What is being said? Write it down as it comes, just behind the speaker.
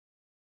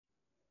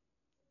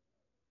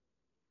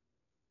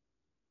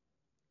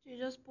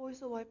Jesus boy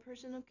is a white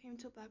person who came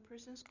to a black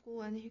person's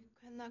school and he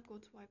cannot go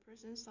to white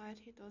person's side.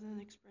 He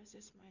doesn't express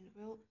his mind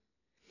well.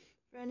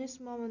 Franny's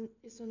mom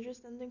is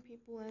understanding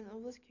people and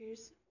always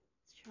cares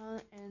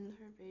Sean and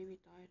her baby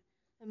died.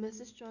 And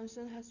Mrs.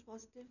 Johnson has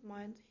positive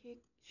mind.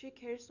 She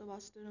cares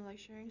about students like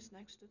sharing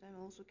snacks to them,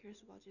 also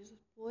cares about Jesus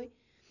boy.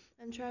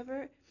 And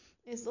Trevor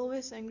is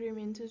always angry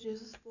mean to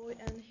Jesus boy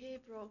and he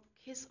broke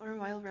his arm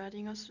while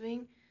riding a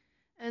swing.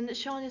 And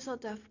Sean is a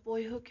deaf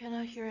boy who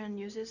cannot hear and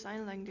uses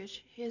sign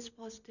language. He is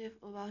positive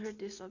about her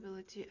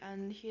disability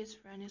and he is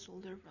Franny's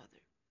older brother.